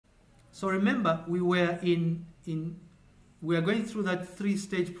So remember, we are going through that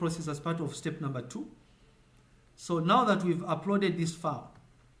 3-stage process as part of step number 2. So now that we've uploaded this file,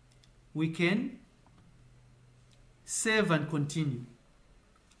 we can save and continue.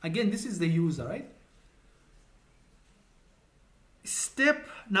 Again, this is the user, right? Step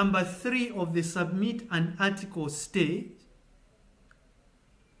number 3 of the submit an article stage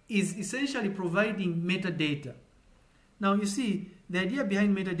is essentially providing metadata. Now you see, the idea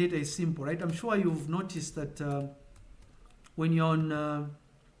behind metadata is simple, right? I'm sure you've noticed that when you're on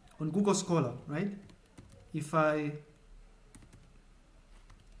Google Scholar, right? If I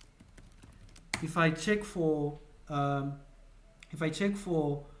check for Mr.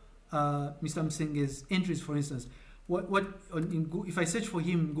 Msenge's entries, for instance, if I search for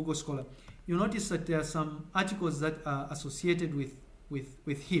him in Google Scholar, you notice that there are some articles that are associated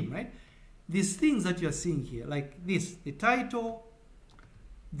with him, right? These things that you are seeing here, like this, the title,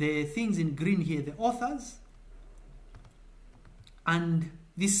 the things in green here, the authors, and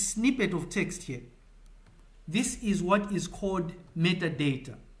this snippet of text here. This is what is called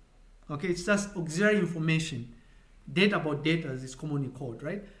metadata. Okay, it's just auxiliary information. Data about data as it's commonly called,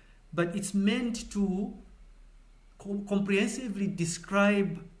 right? But it's meant to comprehensively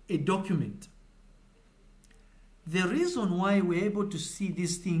describe a document. The reason why we're able to see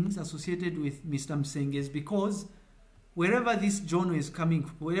these things associated with Mr. Msenge is because wherever this journal is coming,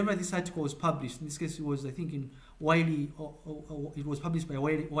 wherever this article was published, in this case it was, I think, in Wiley, or it was published by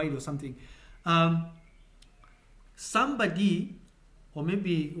Wiley or something, somebody, or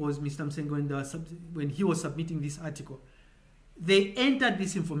maybe it was Mr. Msenge when he was submitting this article, they entered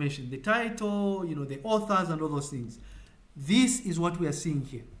this information, the title, you know, the authors and all those things. This is what we are seeing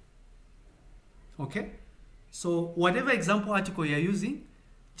here. Okay? So whatever example article you're using,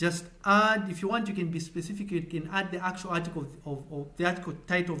 just add, if you want, you can be specific, you can add the actual article of the article,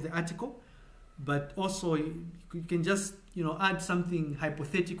 title of the article, but also you can just, you know, add something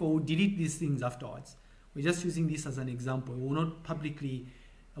hypothetical or delete these things afterwards. We're just using this as an example. We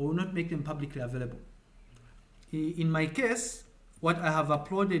will not make them publicly available. In my case, what I have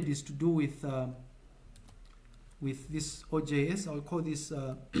uploaded is to do with this OJS. I'll call this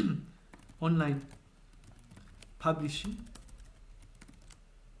online publishing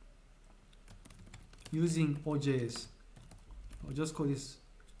using OJS. I'll just call this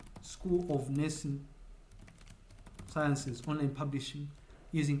School of Nursing Sciences online publishing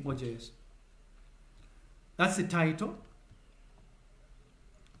using OJS. That's the title.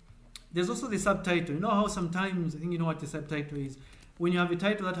 There's also the subtitle. You know how sometimes, I think you know what the subtitle is. When you have a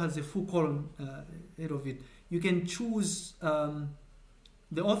title that has a full column head of it, you can choose, the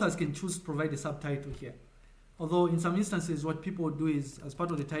authors can choose to provide a subtitle here. Although in some instances, what people do is, as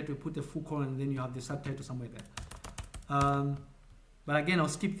part of the title, put a full colon and then you have the subtitle somewhere there. But again, I'll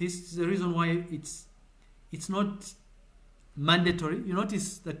skip this. This is the reason why it's not mandatory. You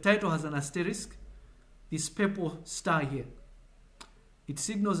notice the title has an asterisk, this purple star here. It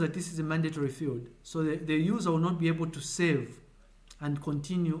signals that this is a mandatory field. So the user will not be able to save and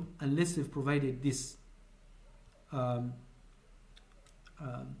continue unless they've provided this,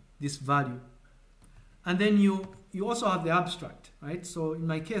 this value. And then you also have the abstract, right? So in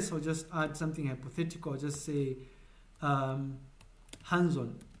my case, I'll just add something hypothetical. I'll just say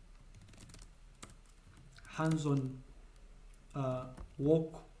hands-on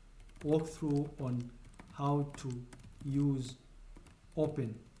walkthrough on how to use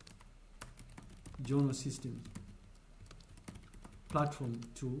open journal systems platform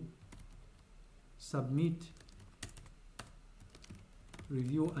to submit,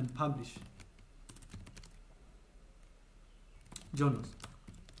 review, and publish journals.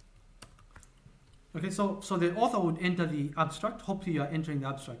 Okay, so the author would enter the abstract. Hopefully you are entering the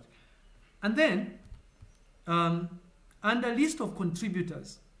abstract. And then under list of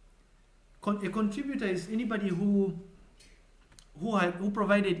contributors, a contributor is anybody who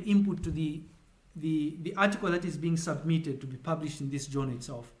provided input to the article that is being submitted to be published in this journal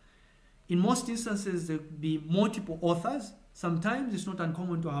itself. In most instances, there will be multiple authors. Sometimes it's not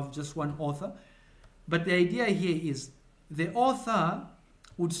uncommon to have just one author. But the idea here is the author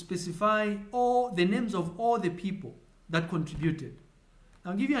would specify all the names of all the people that contributed.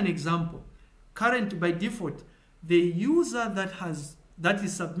 I'll give you an example. Currently, by default, the user that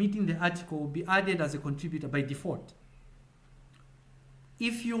is submitting the article will be added as a contributor by default.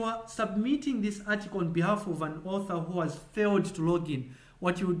 If you are submitting this article on behalf of an author who has failed to log in,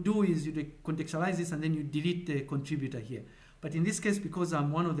 what you would do is you contextualize this and then you delete the contributor here. But in this case, because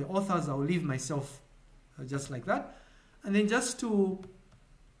I'm one of the authors, I'll leave myself just like that. And then just to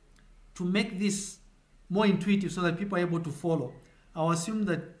make this more intuitive so that people are able to follow, I'll assume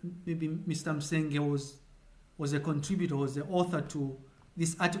that maybe Mr. Msenge was a contributor, was the author to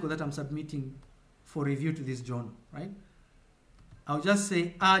this article that I'm submitting for review to this journal, right? I'll just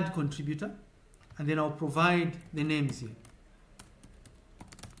say add contributor, and then I'll provide the names here.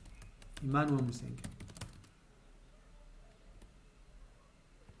 Emmanuel Msenge.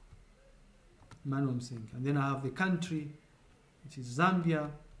 Emmanuel Msenge. And then I have the country, which is Zambia.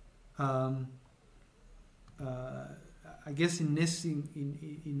 I guess in nursing,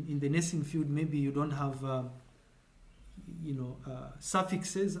 in the nursing field, maybe you don't have,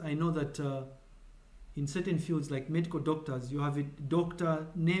 suffixes. I know that in certain fields, like medical doctors, you have a doctor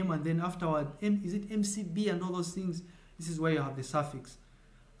name, and then afterward, is it MCB and all those things? This is where you have the suffix.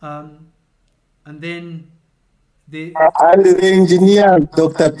 And then and the engineer,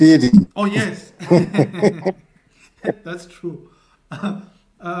 Dr. Phiri. Oh yes, that's true.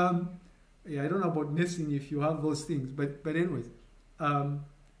 Yeah, I don't know about nursing if you have those things, but anyways,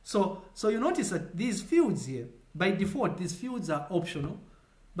 so you notice that these fields here, by default, these fields are optional,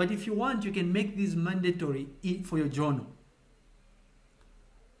 but if you want, you can make these mandatory for your journal.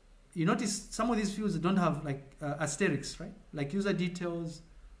 You notice some of these fields don't have like asterisks, right? Like user details,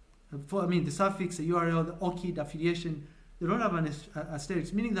 the suffix, the URL, the ORCID, affiliation, they don't have an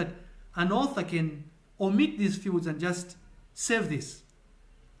asterisk, meaning that an author can omit these fields and just save this.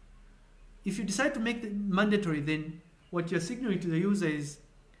 If you decide to make it mandatory, then what you're signaling to the user is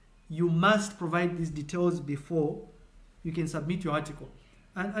you must provide these details before you can submit your article.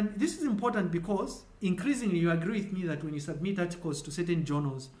 And this is important because increasingly you agree with me that when you submit articles to certain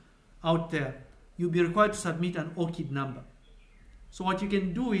journals out there, you'll be required to submit an ORCID number. So what you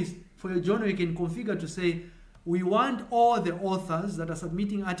can do is, for your journal, you can configure to say, we want all the authors that are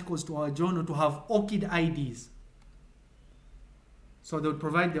submitting articles to our journal to have ORCID IDs. So they'll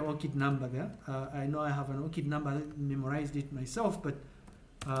provide the ORCID number there. I know I have an ORCID number, I memorized it myself, but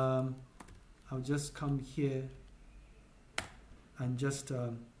I'll just come here and just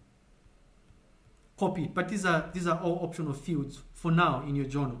copy it. But these are all optional fields for now in your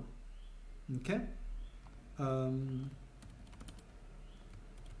journal. Okay?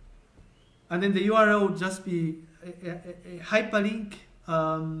 And then the URL will just be a hyperlink.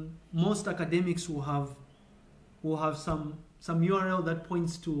 Most academics will have some URL that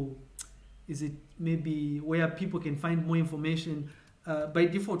points to, is it maybe where people can find more information. By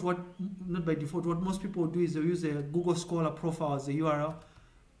default, what most people do is they use a Google Scholar profile as a URL.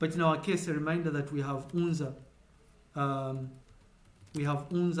 But in our case, a reminder that we have UNZA. We have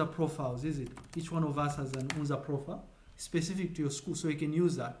UNZA profiles, is it? Each one of us has an UNZA profile specific to your school, so you can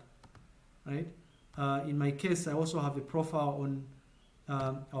use that. Right? In my case, I also have a profile on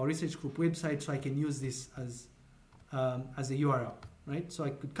our research group website, so I can use this as a URL. Right? So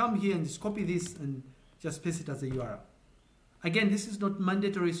I could come here and just copy this and just paste it as a URL. Again, this is not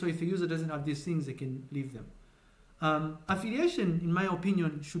mandatory, so if a user doesn't have these things, they can leave them. Affiliation, in my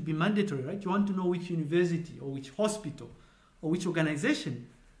opinion, should be mandatory. Right? You want to know which university or which hospital or which organization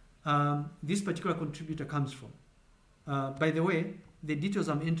this particular contributor comes from. By the way, the details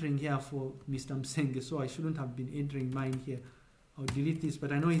I'm entering here for Mr. Msenge, so I shouldn't have been entering mine here. I'll delete this,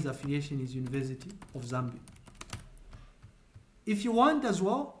 but I know his affiliation is University of Zambia. If you want as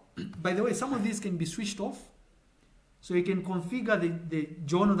well, by the way, some of these can be switched off, so you can configure the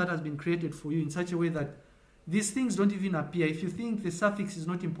journal that has been created for you in such a way that these things don't even appear. If you think the suffix is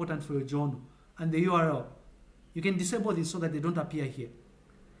not important for your journal and the URL, you can disable this so that they don't appear here.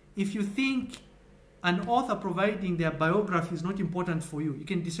 If you think an author providing their biography is not important for you, you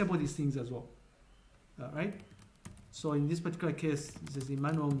can disable these things as well. Right? So in this particular case, it says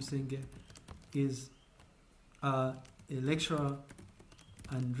Emmanuel Msenge is a lecturer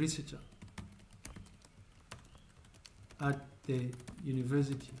and researcher at the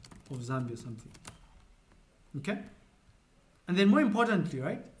University of Zambia or something. Okay? And then more importantly,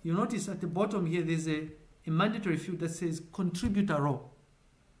 right, you notice at the bottom here, there's a mandatory field that says contributor role.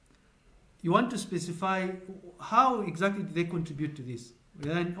 You want to specify how exactly do they contribute to this.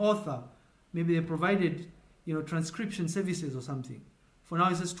 They're an author, maybe they provided, transcription services or something. For now,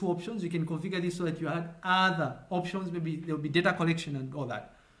 it says 2 options. You can configure this so that you add other options. Maybe there will be data collection and all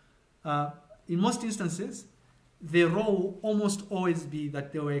that. In most instances, the role will almost always be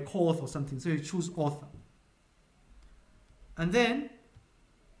that they were a co-author or something. So you choose author. And then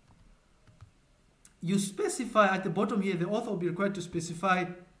you specify at the bottom here, the author will be required to specify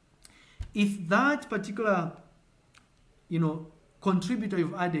if that particular, contributor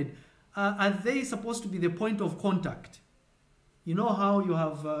you've added, are they supposed to be the point of contact? You know how you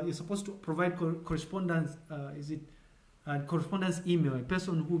have, you're supposed to provide correspondence, correspondence email, a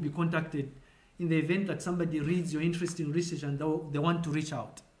person who will be contacted in the event that somebody reads your interesting research and they want to reach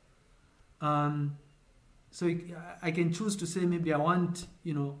out. So I can choose to say maybe I want,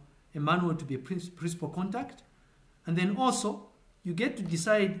 you know, Emmanuel to be a principal contact. And then also you get to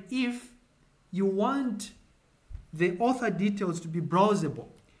decide if you want the author details to be browsable.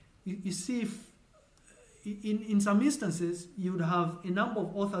 You see, if in some instances, you would have a number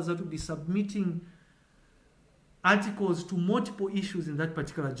of authors that would be submitting articles to multiple issues in that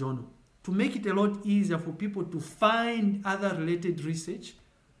particular journal. To make it a lot easier for people to find other related research,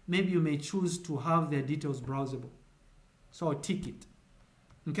 maybe you may choose to have their details browsable. So I'll tick it.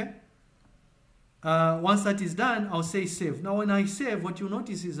 Okay? Once that is done, I'll say save. Now when I save, what you'll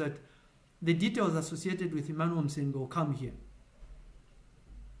notice is that the details associated with Emmanuel Msengo will come here.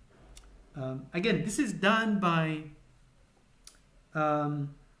 Again, this is done by,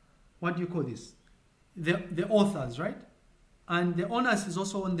 what do you call this? The authors, right? And the onus is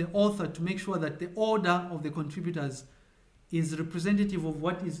also on the author to make sure that the order of the contributors is representative of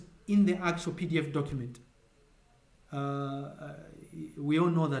what is in the actual PDF document. We all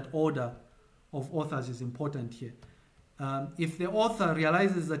know that order of authors is important here. If the author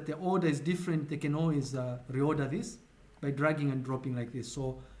realizes that the order is different, they can always reorder this by dragging and dropping like this.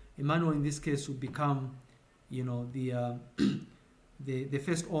 So Emmanuel in this case would become, you know, the the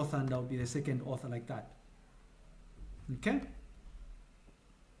first author, and that would be the second author, like that. Okay.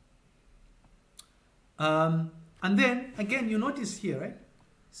 And then again, you notice here, right?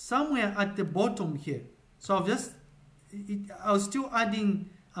 Somewhere at the bottom here. So I've just, I was still adding,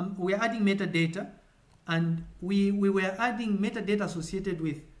 we're adding metadata, and we were adding metadata associated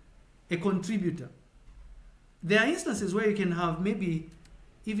with a contributor. There are instances where you can have maybe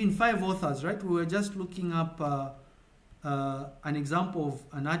even 5 authors, right? We were just looking up an example of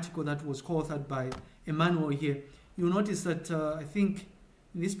an article that was co-authored by Emmanuel here. You'll notice that I think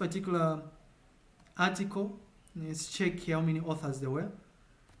in this particular article, let's check here how many authors there were,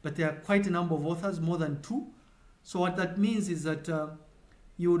 but there are quite a number of authors, more than 2. So what that means is that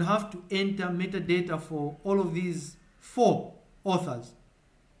you would have to enter metadata for all of these 4 authors,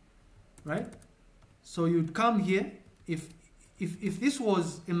 right? So you'd come here, if this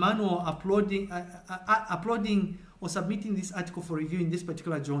was Emmanuel uploading or submitting this article for review in this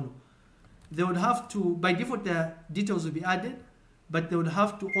particular journal, they would have to, by default their details would be added, but they would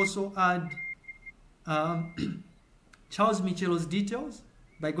have to also add Charles Michelo's details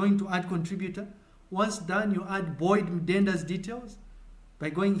by going to add contributor. Once done, you add Boyd Mdenda's details by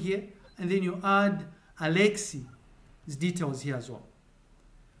going here, and then you add Alexi's details here as well.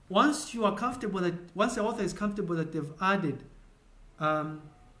 Once you are comfortable that, once the author is comfortable that they've added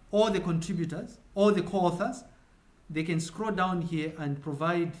all the contributors, all the co-authors, they can scroll down here and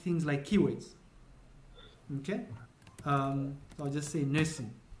provide things like keywords. Okay? So I'll just say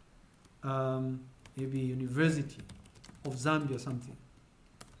nursing, maybe University of Zambia or something.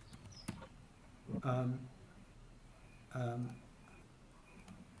 And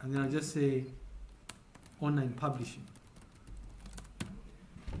then I'll just say online publishing.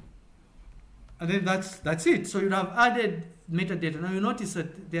 And then that's it. So you'd have added metadata. Now you notice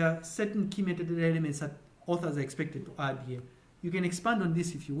that there are certain key metadata elements that authors are expected to add here. You can expand on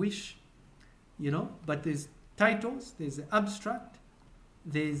this if you wish, you know, but there's titles, there's the abstract,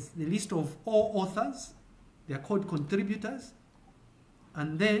 there's the list of all authors, they are called contributors,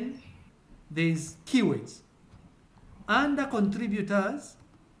 and then there's keywords. Under contributors,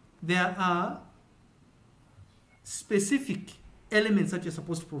 there are specific elements that you're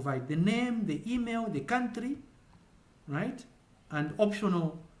supposed to provide: the name, the email, the country, right? And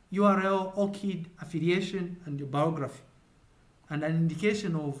optional URL, ORCID, affiliation, and your biography, and an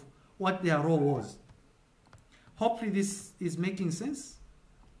indication of what their role was. Hopefully this is making sense.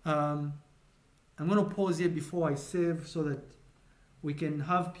 I'm going to pause here before I save so that we can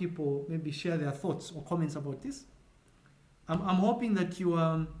have people maybe share their thoughts or comments about this. I'm hoping that you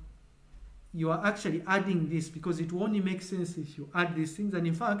are actually adding this, because it will only make sense if you add these things. And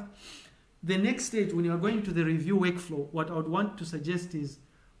in fact, the next stage, when you are going to the review workflow, what I would want to suggest is,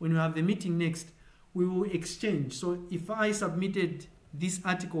 when you have the meeting next, we will exchange. So if I submitted this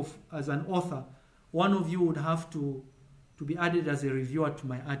article as an author, one of you would have to be added as a reviewer to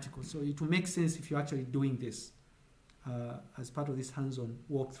my article. So it will make sense if you're actually doing this as part of this hands-on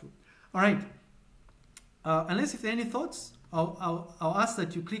walkthrough. All right. Unless if there are any thoughts, I'll ask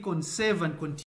that you click on save and continue.